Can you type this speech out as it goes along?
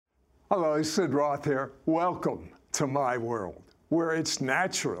Hello, Sid Roth here. Welcome to my world, where it's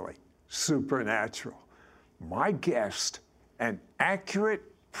naturally supernatural. My guest, an accurate,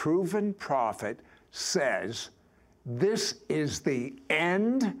 proven prophet, says this is the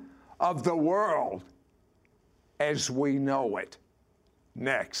end of the world as we know it.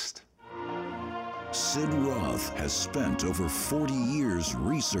 Next. Sid Roth has spent over 40 years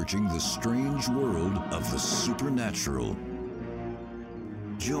researching the strange world of the supernatural.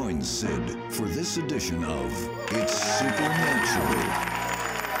 Join Sid for this edition of It's Supernatural.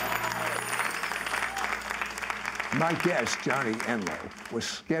 My guest, Johnny Enlow, was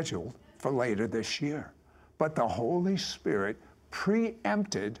scheduled for later this year, but the Holy Spirit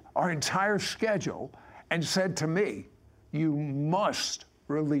preempted our entire schedule and said to me, "You must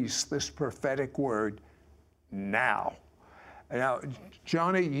release this prophetic word now." Now,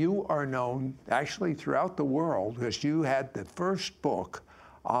 Johnny, you are known actually throughout the world because you had the first book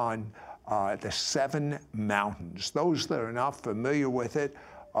on the 7 mountains. Those that are not familiar with it,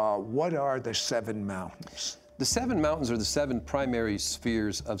 what are the 7 mountains? The 7 mountains are the 7 primary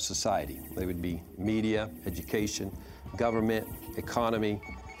spheres of society. They would be media, education, government, economy,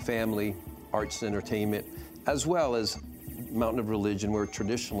 family, arts and entertainment, as well as mountain of religion, where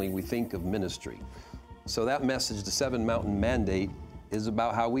traditionally we think of ministry. So that message, the 7 mountain mandate, is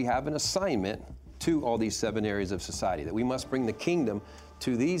about how we have an assignment to all these 7 areas of society, that we must bring the kingdom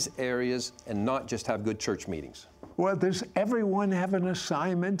to these areas and not just have good church meetings. Well, does everyone have an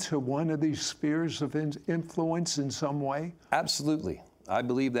assignment to one of these spheres of influence in some way? Absolutely. I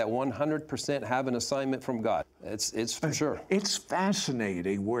believe that 100% have an assignment from God. It's for sure. It's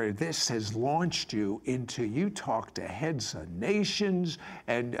fascinating where this has launched you into, you talk to heads of nations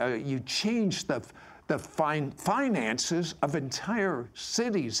and you change the finances of entire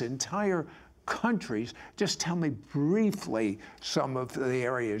cities, entire countries. Just tell me briefly some of the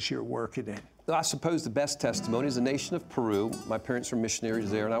areas you're working in. I suppose the best testimony is the nation of Peru. My parents were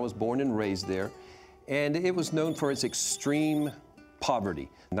missionaries there, and I was born and raised there. And it was known for its extreme poverty,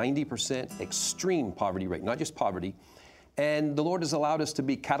 90% extreme poverty rate, not just poverty. And the Lord has allowed us to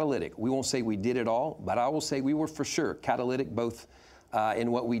be catalytic. We won't say we did it all, but I will say we were for sure catalytic, both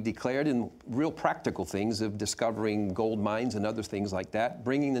in what we declared and real practical things of discovering gold mines and other things like that,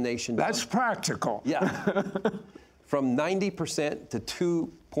 bringing the nation down. That's practical. Yeah. From 90% to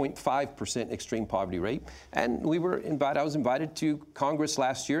 2.5% extreme poverty rate. And I was invited to Congress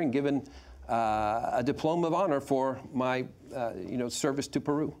last year and given a diploma of honor for my service to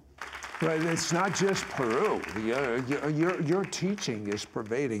Peru. But it's not just Peru. Your teaching is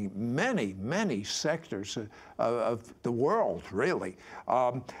pervading many, many sectors of the world, really.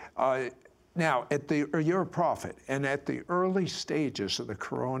 Now, you're a prophet, and at the early stages of the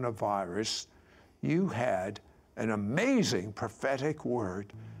coronavirus, you had an amazing prophetic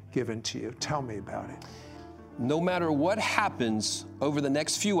word given to you. Tell me about it. No matter what happens over the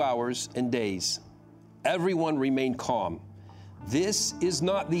next few hours and days, everyone remain calm. This is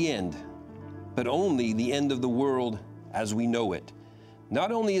not the end, but only the end of the world as we know it.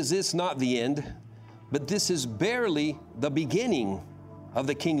 Not only is this not the end, but this is barely the beginning of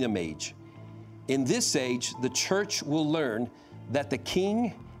the kingdom age. In this age, the church will learn that the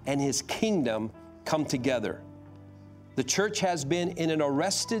king and his kingdom come together. The church has been in an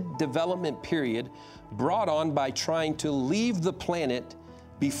arrested development period brought on by trying to leave the planet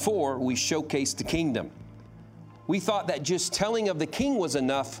before we showcase the kingdom. We thought that just telling of the king was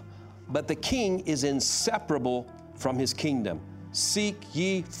enough, but the king is inseparable from his kingdom. Seek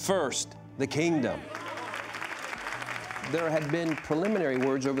ye first the kingdom. There had been preliminary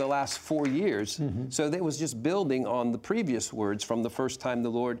words over the last 4 years, so that was just building on the previous words from the first time the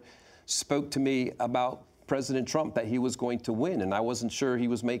Lord spoke to me about President Trump, that he was going to win, and I wasn't sure he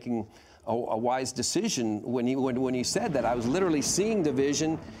was making a wise decision when he said that. I was literally seeing the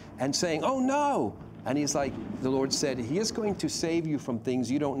vision and saying, "Oh no!" And he's like, the Lord said, "He is going to save you from things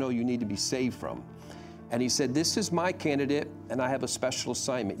you don't know you need to be saved from." And he said, "This is my candidate, and I have a special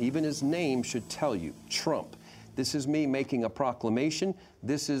assignment. Even his name should tell you, Trump. This is me making a proclamation.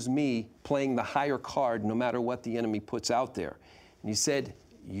 This is me playing the higher card no matter what the enemy puts out there." And he said,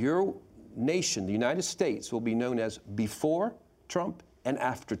 "Your nation, the United States, will be known as before Trump and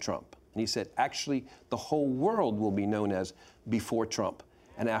after Trump." And he said, actually, the whole world will be known as before Trump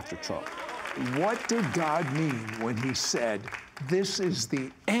and after Trump. What did God mean when he said, this is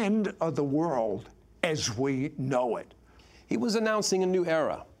the end of the world as we know it? He was announcing a new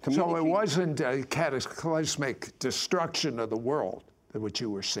era. So it wasn't a cataclysmic destruction of the world, what you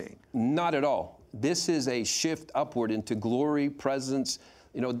were seeing? Not at all. This is a shift upward into glory, presence,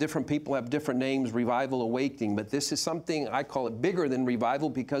 You know, different people have different names, revival, awakening, but this is something, I call it bigger than revival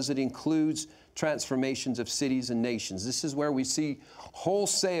because it includes transformations of cities and nations. This is where we see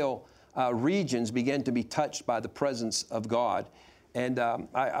wholesale regions begin to be touched by the presence of God. And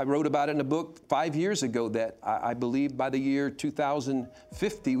I wrote about it in a book 5 years ago that I believe by the year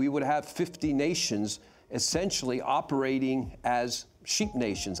 2050, we would have 50 nations essentially operating as sheep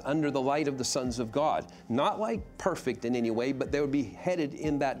nations under the light of the sons of God. Not like perfect in any way, but they would be headed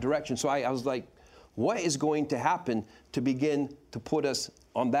in that direction. So I was like, what is going to happen to begin to put us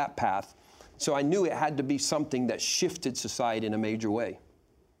on that path? So I knew it had to be something that shifted society in a major way.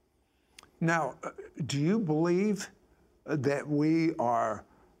 Now, do you believe that we are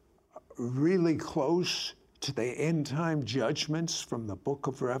really close to the end time judgments from the book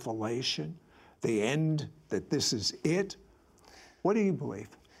of Revelation? The end, that this is it? What do you believe?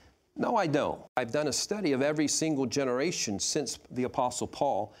 No, I don't. I've done a study of every single generation since the Apostle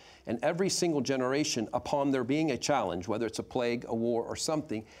Paul, and every single generation, upon there being a challenge, whether it's a plague, a war, or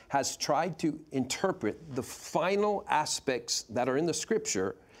something, has tried to interpret the final aspects that are in the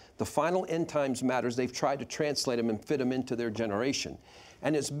Scripture, the final end times matters. They've tried to translate them and fit them into their generation.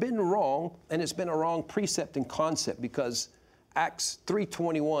 And it's been wrong, and it's been a wrong precept and concept, because Acts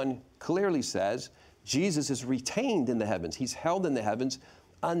 3:21 clearly says Jesus is retained in the heavens. He's held in the heavens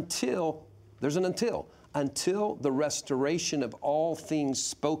until, there's an until the restoration of all things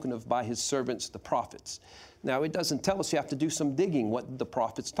spoken of by his servants, the prophets. Now, it doesn't tell us, you have to do some digging what the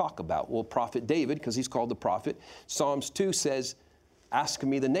prophets talk about. Well, prophet David, because he's called the prophet, Psalms 2 says, ask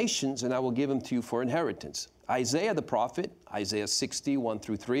me the nations, and I will give them to you for inheritance. Isaiah the prophet, Isaiah 60,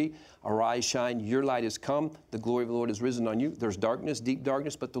 1-3, arise, shine, your light is come, the glory of the Lord is risen on you. There's darkness, deep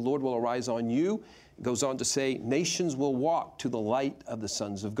darkness, but the Lord will arise on you. It goes on to say, nations will walk to the light of the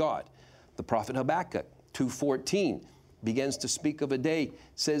sons of God. The prophet Habakkuk, 2:14, begins to speak of a day,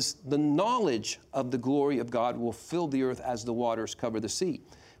 says, the knowledge of the glory of God will fill the earth as the waters cover the sea.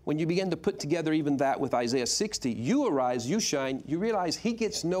 When you begin to put together even that with Isaiah 60, you arise, you shine, you realize he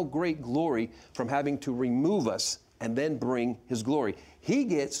gets no great glory from having to remove us and then bring his glory.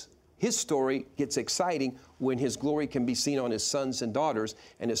 His story gets exciting when his glory can be seen on his sons and daughters,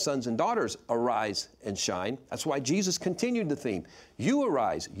 and his sons and daughters arise and shine. That's why Jesus continued the theme. You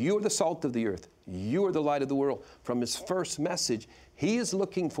arise, you are the salt of the earth, you are the light of the world. From his first message, he is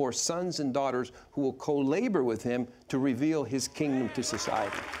looking for sons and daughters who will co-labor with him to reveal his kingdom to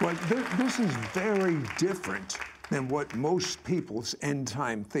society. Well, this is very different than what most people's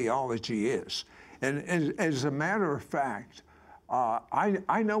end-time theology is. And as a matter of fact,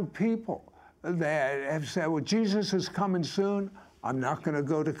 I know people that have said, well, Jesus is coming soon. I'm not going to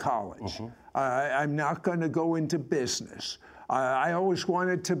go to college. I'm not going to go into business. I always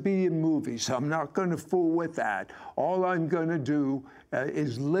wanted to be in movies. I'm not going to fool with that. All I'm going to do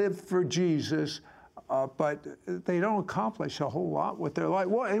is live for Jesus, but they don't accomplish a whole lot with their life.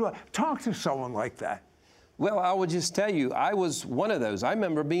 Well, talk to someone like that. Well, I would just tell you, I was one of those. I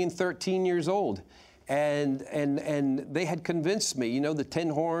remember being 13 years old. And they had convinced me, you know, the 10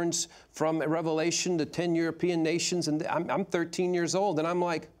 horns from Revelation, the 10 European nations, and I'm 13 years old, and I'm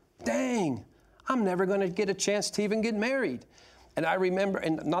like, dang, I'm never going to get a chance to even get married. And I remember,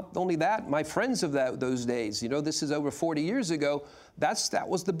 and not only that, my friends of those days, you know, this is over 40 years ago, that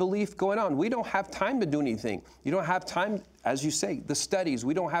was the belief going on. We don't have time to do anything. You don't have time, as you say, the studies.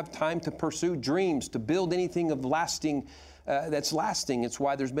 We don't have time to pursue dreams, to build anything of lasting that's lasting. It's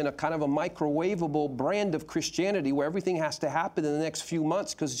why there's been a kind of a microwavable brand of Christianity where everything has to happen in the next few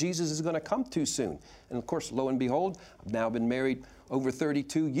months because Jesus is going to come too soon. And of course, lo and behold, I've now been married over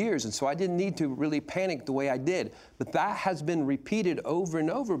 32 years, and so I didn't need to really panic the way I did. But that has been repeated over and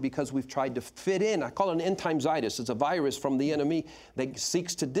over because we've tried to fit in. I call it an end-timesitis. It's a virus from the enemy that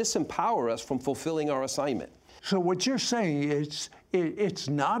seeks to disempower us from fulfilling our assignment. So what you're saying is it's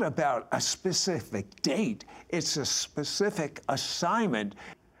not about a specific date. It's a specific assignment.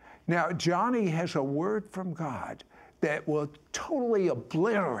 Now, Johnny has a word from God that will totally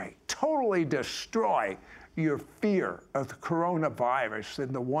obliterate, totally destroy your fear of the coronavirus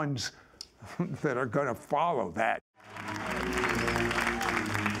and the ones that are going to follow that.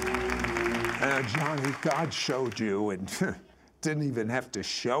 Johnny, God showed you and didn't even have to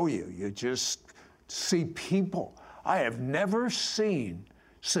show you. You just see people. I have never seen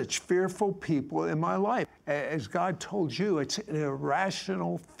such fearful people in my life. As God told you, it's an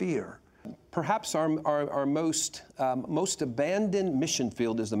irrational fear. Perhaps our most abandoned mission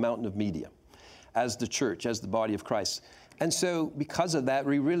field is the mountain of media, as the church, as the body of Christ. And so because of that,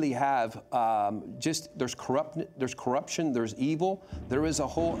 we really have there's corruption, there's evil. There is a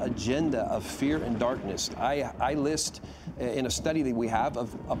whole agenda of fear and darkness. I list in a study that we have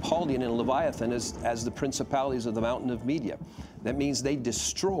of Apollyon and Leviathan as the principalities of the mountain of Media. That means they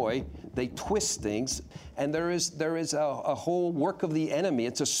destroy, they twist things, and there is a whole work of the enemy.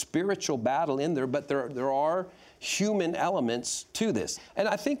 It's a spiritual battle in there, but there are human elements to this. And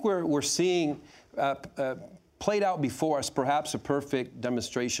I think we're seeing played out before us perhaps a perfect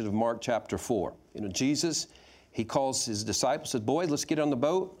demonstration of Mark chapter 4. Jesus, he calls his disciples, says, boys, let's get on the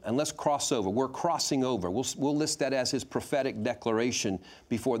boat and let's cross over. We're crossing over. We'll list that as his prophetic declaration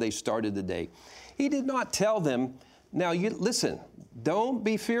before they started the day. He did not tell them, now listen, don't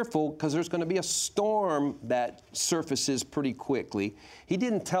be fearful because there's going to be a storm that surfaces pretty quickly. He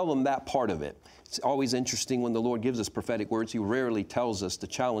didn't tell them that part of it. It's always interesting when the Lord gives us prophetic words. He rarely tells us the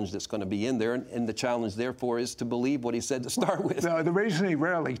challenge that's going to be in there, and the challenge, therefore, is to believe what he said to start with. No, the reason he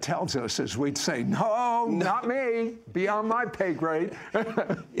rarely tells us is we'd say, no, not me, beyond my pay grade.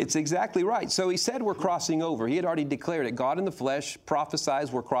 It's exactly right. So he said we're crossing over. He had already declared it. God in the flesh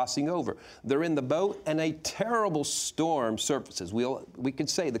prophesies we're crossing over. They're in the boat, and a terrible storm surfaces. We could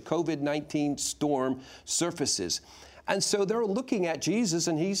say the COVID-19 storm surfaces. And so they're looking at Jesus,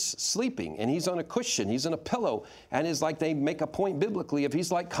 and he's sleeping, and he's on a cushion, he's on a pillow, and it's like they make a point biblically if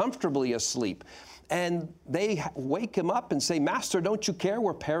he's like comfortably asleep. And they wake him up and say, Master, don't you care?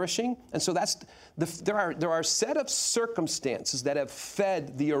 We're perishing. And so there are a set of circumstances that have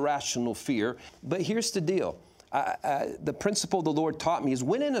fed the irrational fear. But here's the deal. The principle the Lord taught me is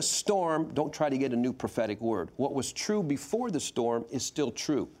when in a storm, don't try to get a new prophetic word. What was true before the storm is still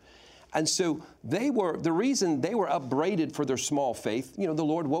true. And so the reason they were upbraided for their small faith, the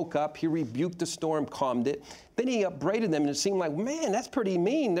Lord woke up, he rebuked the storm, calmed it. Then he upbraided them, and it seemed like, man, that's pretty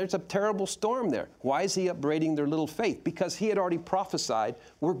mean. There's a terrible storm there. Why is he upbraiding their little faith? Because he had already prophesied,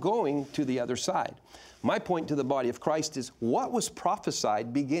 we're going to the other side. My point to the body of Christ is what was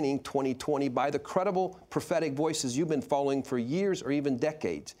prophesied beginning 2020 by the credible prophetic voices you've been following for years or even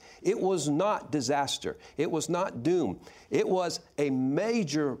decades. It was not disaster. It was not doom. It was a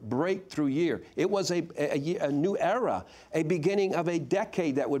major breakthrough year. It was a new era, a beginning of a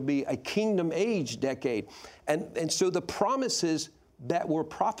decade that would be a kingdom age decade. And so the promises that were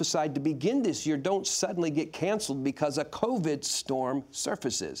prophesied to begin this year don't suddenly get canceled because a COVID storm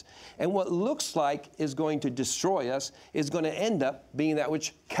surfaces. And what looks like is going to destroy us is going to end up being that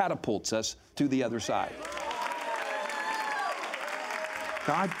which catapults us to the other side.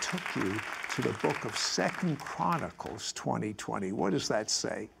 God took you to the book of 2 Chronicles 2020. What does that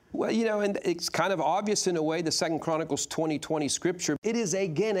say? Well, and it's kind of obvious in a way, the 2 Chronicles 2020 scripture. It is,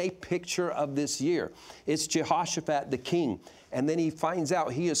 again, a picture of this year. It's Jehoshaphat, the king. And then he finds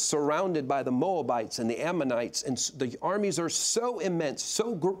out he is surrounded by the Moabites and the Ammonites, and the armies are so immense,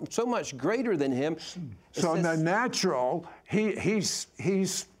 so much greater than him. So in the natural, he's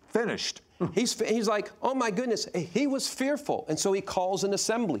finished. He's like, oh my goodness, he was fearful. And so he calls an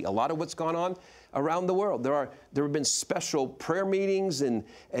assembly. A lot of what's gone on around the world. There have been special prayer meetings and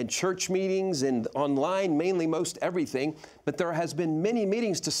church meetings and online, mainly most everything. But there has been many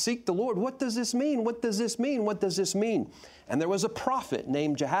meetings to seek the Lord. What does this mean? What does this mean? What does this mean? And there was a prophet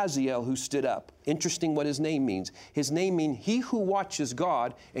named Jahaziel who stood up. Interesting what his name means. His name means he who watches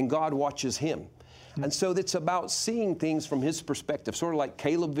God and God watches him. And so it's about seeing things from his perspective, sort of like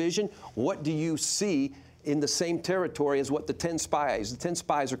Caleb vision. What do you see in the same territory as what the 10 spies? The 10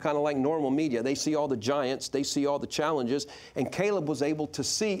 spies are kind of like normal media. They see all the giants, they see all the challenges, and Caleb was able to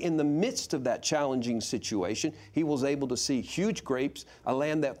see in the midst of that challenging situation, he was able to see huge grapes, a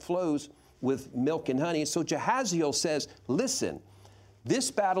land that flows with milk and honey. And so Jahaziel says, listen,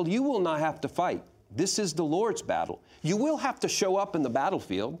 this battle you will not have to fight. This is the Lord's battle. You will have to show up in the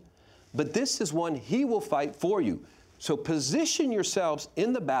battlefield, but this is one he will fight for you. So position yourselves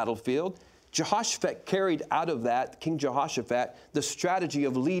in the battlefield. Jehoshaphat carried out of that, King Jehoshaphat, the strategy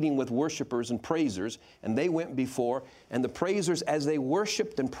of leading with worshipers and praisers, and they went before, and the praisers, as they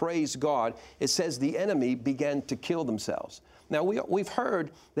worshiped and praised God, it says the enemy began to kill themselves. Now, we've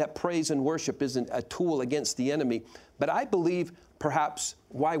heard that praise and worship isn't a tool against the enemy, but I believe perhaps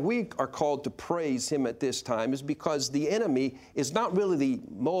why we are called to praise him at this time is because the enemy is not really the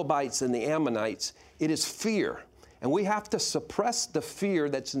Moabites and the Ammonites, it is fear. And we have to suppress the fear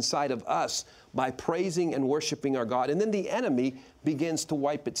that's inside of us by praising and worshiping our God. And then the enemy begins to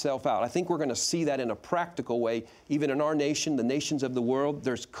wipe itself out. I think we're going to see that in a practical way, even in our nation, the nations of the world.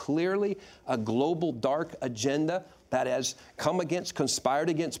 There's clearly a global dark agenda that has conspired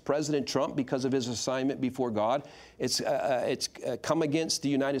against President Trump because of his assignment before God. It's come against the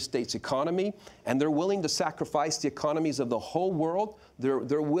United States economy, and they're willing to sacrifice the economies of the whole world.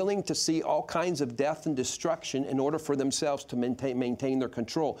 They're willing to see all kinds of death and destruction in order for themselves to maintain their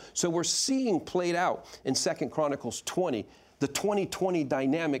control. So we're seeing played out in 2 Chronicles 20, the 2020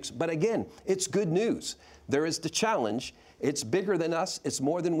 dynamics. But again, it's good news. There is the challenge. It's bigger than us. It's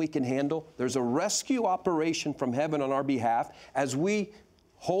more than we can handle. There's a rescue operation from heaven on our behalf as we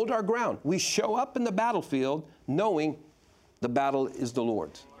hold our ground. We show up in the battlefield knowing the battle is the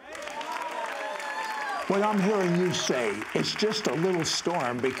Lord's. What I'm hearing you say is just a little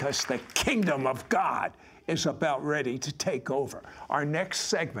storm because the kingdom of God is about ready to take over. Our next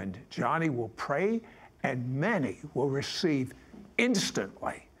segment, Johnny will pray, and many will receive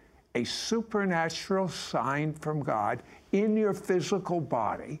instantly a supernatural sign from God in your physical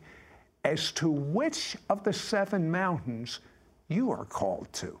body as to which of the 7 mountains you are called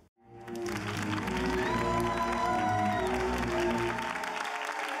to.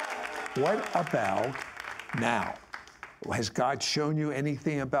 What about now? Has God shown you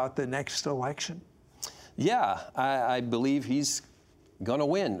anything about the next election? Yeah, I believe he's going to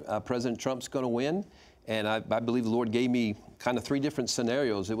win. President Trump's going to win. And I believe the Lord gave me kind of 3 different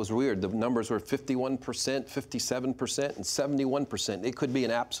scenarios. It was weird. The numbers were 51%, 57%, and 71%. It could be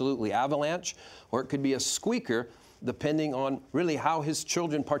an absolutely avalanche, or it could be a squeaker, depending on really how his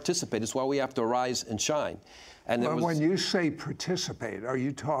children participate. It's why we have to arise and shine. And but when you say participate, are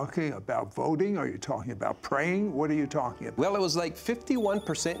you talking about voting? Are you talking about praying? What are you talking about? Well, it was like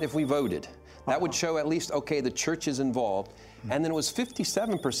 51% if we voted. That would show at least, okay, the church is involved. And then it was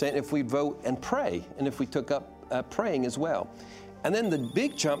 57% if we vote and pray, and if we took up praying as well. And then the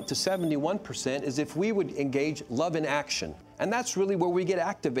big jump to 71% is if we would engage love in action. And that's really where we get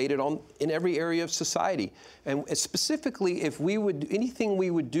activated in every area of society. And specifically, if we would, anything we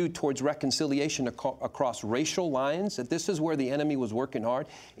would do towards reconciliation across racial lines, that this is where the enemy was working hard,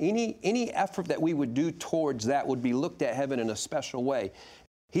 any effort that we would do towards that would be looked at heaven in a special way.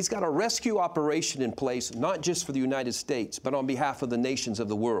 He's got a rescue operation in place, not just for the United States, but on behalf of the nations of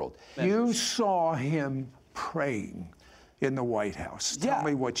the world. You saw him praying in the White House. Tell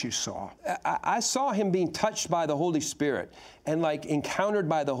me what you saw. I saw him being touched by the Holy Spirit and like encountered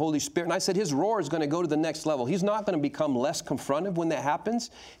by the Holy Spirit. And I said, his roar is going to go to the next level. He's not going to become less confrontive when that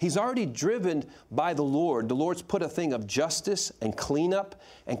happens. He's already driven by the Lord. The Lord's put a thing of justice and clean up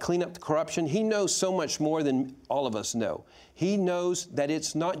the corruption. He knows so much more than all of us know. He knows that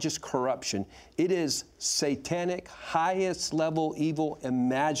it's not just corruption. It is satanic, highest level evil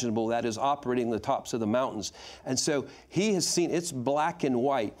imaginable that is operating in the tops of the mountains. And so he has seen it's black and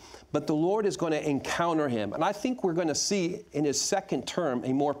white. But the Lord is going to encounter him. And I think we're going to see in his second term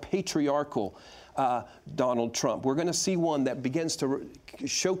a more patriarchal Donald Trump. We're going to see one that begins to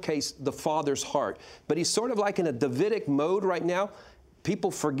showcase the Father's heart. But he's sort of like in a Davidic mode right now.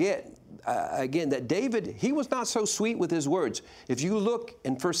 People forget, again, that David, he was not so sweet with his words. If you look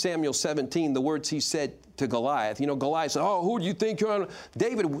in 1 Samuel 17, the words he said to Goliath, you know, Goliath said, oh, who do you think you're on?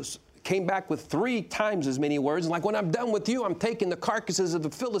 David came back with 3 times as many words. Like, when I'm done with you, I'm taking the carcasses of the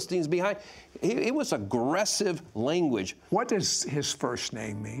Philistines behind. It was aggressive language. What does his first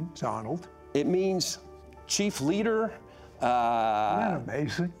name mean, Donald? It means chief leader. Isn't that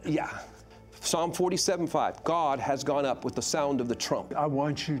amazing? Yeah. Psalm 47:5, God has gone up with the sound of the trumpet. I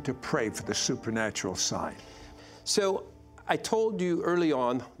want you to pray for the supernatural sign. So I told you early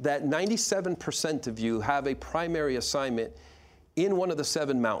on that 97% of you have a primary assignment in one of the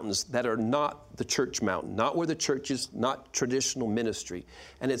 7 mountains that are not the church mountain, not where the church is, not traditional ministry.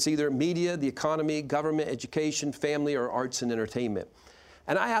 And it's either media, the economy, government, education, family, or arts and entertainment.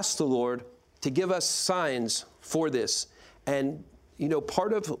 And I asked the Lord to give us signs for this. And you know,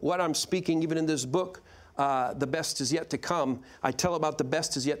 part of what I'm speaking, even in this book, The Best Is Yet to Come, I tell about the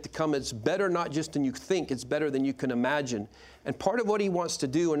best is yet to come. It's better not just than you think, it's better than you can imagine. And part of what he wants to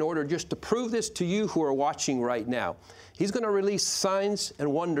do in order just to prove this to you who are watching right now, he's going to release signs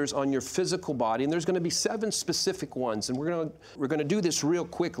and wonders on your physical body. And there's going to be 7 specific ones. And we're going to do this real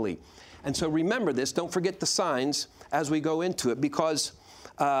quickly. And so remember this, don't forget the signs as we go into it, because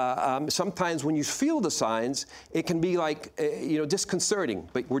sometimes when you feel the signs, it can be like, disconcerting.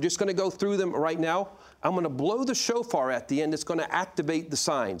 But we're just going to go through them right now. I'm going to blow the shofar at the end. It's going to activate the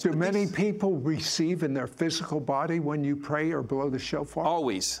signs. Do many people receive in their physical body when you pray or blow the shofar?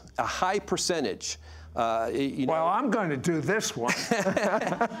 Always. A high percentage. Well, I'm going to do this one.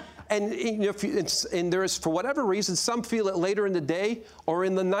 And and there is, for whatever reason, some feel it later in the day or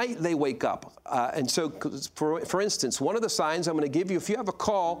in the night they wake up. And so, for instance, one of the signs I'm going to give you, if you have a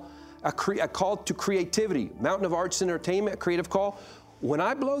call a call to creativity, Mountain of Arts and Entertainment, a creative call. When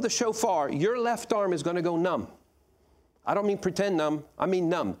I blow the shofar, your left arm is going to go numb. I don't mean pretend numb, I mean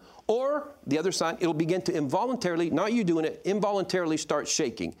numb. Or, the other side, it'll begin to involuntarily, not you doing it, involuntarily start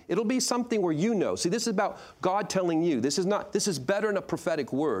shaking. It'll be something where you know. See, this is about God telling you. This is better than a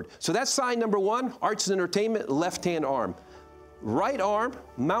prophetic word. So that's sign number one, arts and entertainment, left-hand arm. Right arm,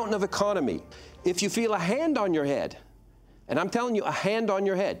 mountain of economy. If you feel a hand on your head, and I'm telling you, a hand on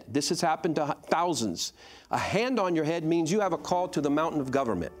your head, this has happened to thousands. A hand on your head means you have a call to the mountain of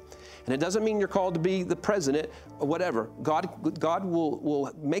government. And it doesn't mean you're called to be the president or whatever. God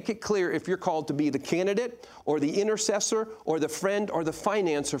will make it clear if you're called to be the candidate or the intercessor or the friend or the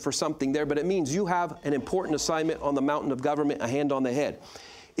financer for something there, but it means you have an important assignment on the mountain of government, a hand on the head.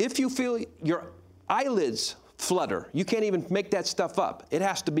 If you feel your eyelids flutter, you can't even make that stuff up. It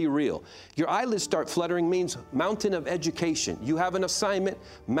has to be real. Your eyelids start fluttering means mountain of education. You have an assignment,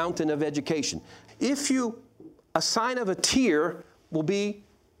 mountain of education. A sign of a tear will be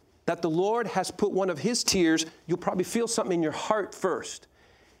that the Lord has put one of His tears, you'll probably feel something in your heart first.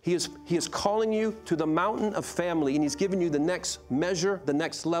 He is calling you to the mountain of family, and He's giving you the next measure, the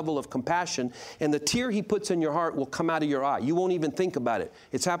next level of compassion, and the tear He puts in your heart will come out of your eye. You won't even think about it.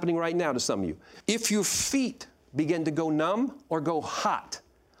 It's happening right now to some of you. If your feet begin to go numb or go hot,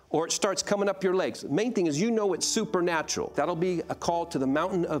 or it starts coming up your legs, the main thing is you know it's supernatural. That'll be a call to the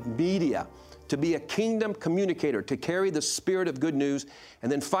mountain of media, to be a kingdom communicator, to carry the spirit of good news.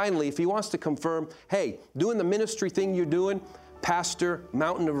 And then finally, if He wants to confirm, hey, doing the ministry thing you're doing, pastor,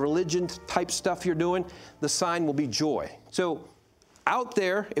 mountain of religion type stuff you're doing, the sign will be joy. So out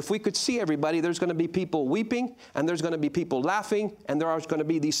there, if we could see everybody, there's going to be people weeping, and there's going to be people laughing, and there are going to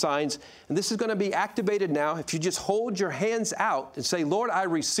be these signs. And this is going to be activated now if you just hold your hands out and say, Lord, I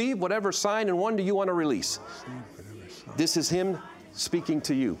receive whatever sign and wonder you want to release. This is Him speaking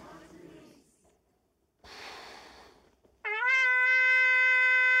to you.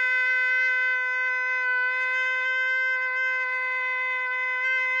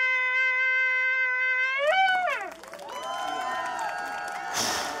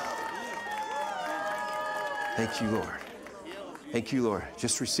 Thank you, Lord. Thank you, Lord.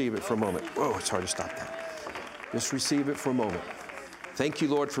 Just receive it for a moment. Whoa, it's hard to stop that. Just receive it for a moment. Thank you,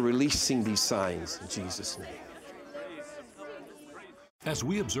 Lord, for releasing these signs in Jesus' name. As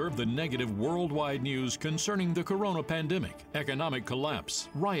we observe the negative worldwide news concerning the corona pandemic, economic collapse,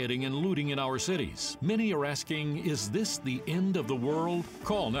 rioting and looting in our cities, many are asking, is this the end of the world?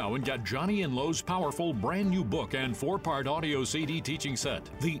 Call now and get Johnny Enlow's powerful brand new book and 4-part audio CD teaching set,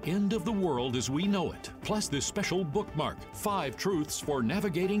 The End of the World as We Know It, plus this special bookmark, 5 Truths for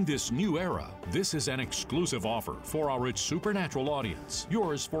Navigating This New Era. This is an exclusive offer for our It's Supernatural audience.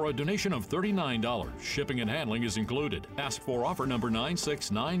 Yours for a donation of $39. Shipping and handling is included. Ask for offer number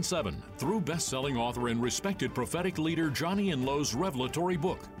 9697. Through best-selling author and respected prophetic leader Johnny Enlow's revelatory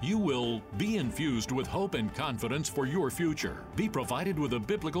book, you will be infused with hope and confidence for your future. Be provided with a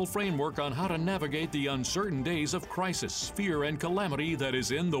biblical framework on how to navigate the uncertain days of crisis, fear, and calamity that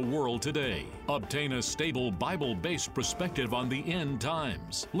is in the world today. Obtain a stable Bible-based perspective on the end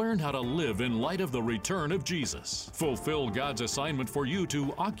times. Learn how to live in light of the return of Jesus. Fulfill God's assignment for you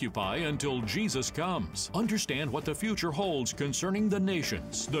to occupy until Jesus comes. Understand what the future holds concerning the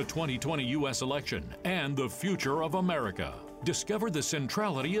nations, the 2020 U.S. election, and the future of America. Discover the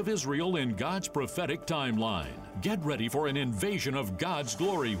centrality of Israel in God's prophetic timeline. Get ready for an invasion of God's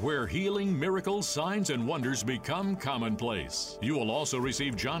glory where healing, miracles, signs, and wonders become commonplace. You will also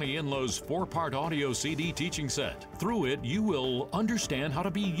receive Johnny Enlow's 4-part audio CD teaching set. Through it, you will understand how to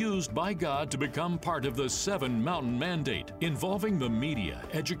be used by God to become part of the 7 Mountain Mandate, involving the media,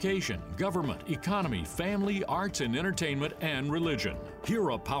 education, government, economy, family, arts and entertainment, and religion. Hear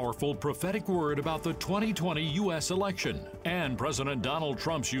a powerful prophetic word about the 2020 U.S. election and President Donald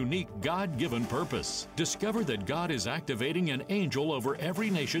Trump's unique God-given purpose. Discover that God is activating an angel over every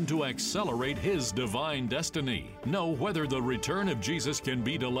nation to accelerate His divine destiny. Know whether the return of Jesus can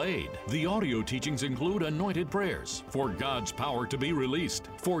be delayed. The audio teachings include anointed prayers for God's power to be released,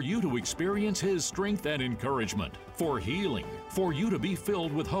 for you to experience His strength and encouragement, for healing, for you to be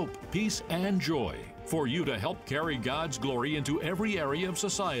filled with hope, peace, and joy, for you to help carry God's glory into every area of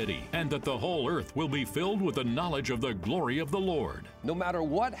society, and that the whole earth will be filled with the knowledge of the glory of the Lord. No matter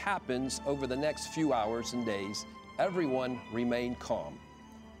what happens over the next few hours and days, everyone remain calm.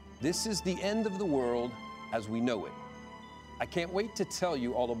 This is the end of the world as we know it. I can't wait to tell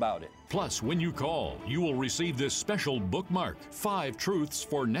you all about it. Plus, when you call, you will receive this special bookmark, 5 Truths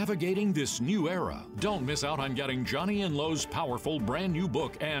for Navigating This New Era. Don't miss out on getting Johnny Enlow's powerful brand new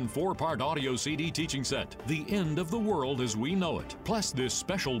book and 4-part audio CD teaching set, The End of the World as We Know It. Plus this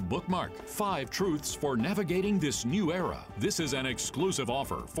special bookmark, 5 Truths for Navigating This New Era. This is an exclusive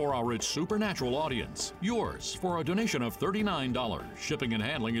offer for our It's Supernatural audience. Yours for a donation of $39. Shipping and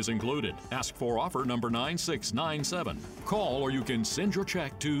handling is included. Ask for offer number 9697. Call or you can send your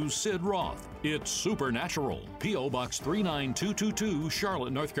check to Sid Roth. It's Supernatural. P.O. Box 39222,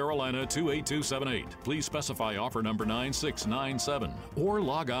 Charlotte, North Carolina 28278. Please specify offer number 9697 or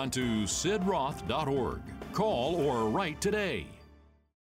log on to sidroth.org. Call or write today.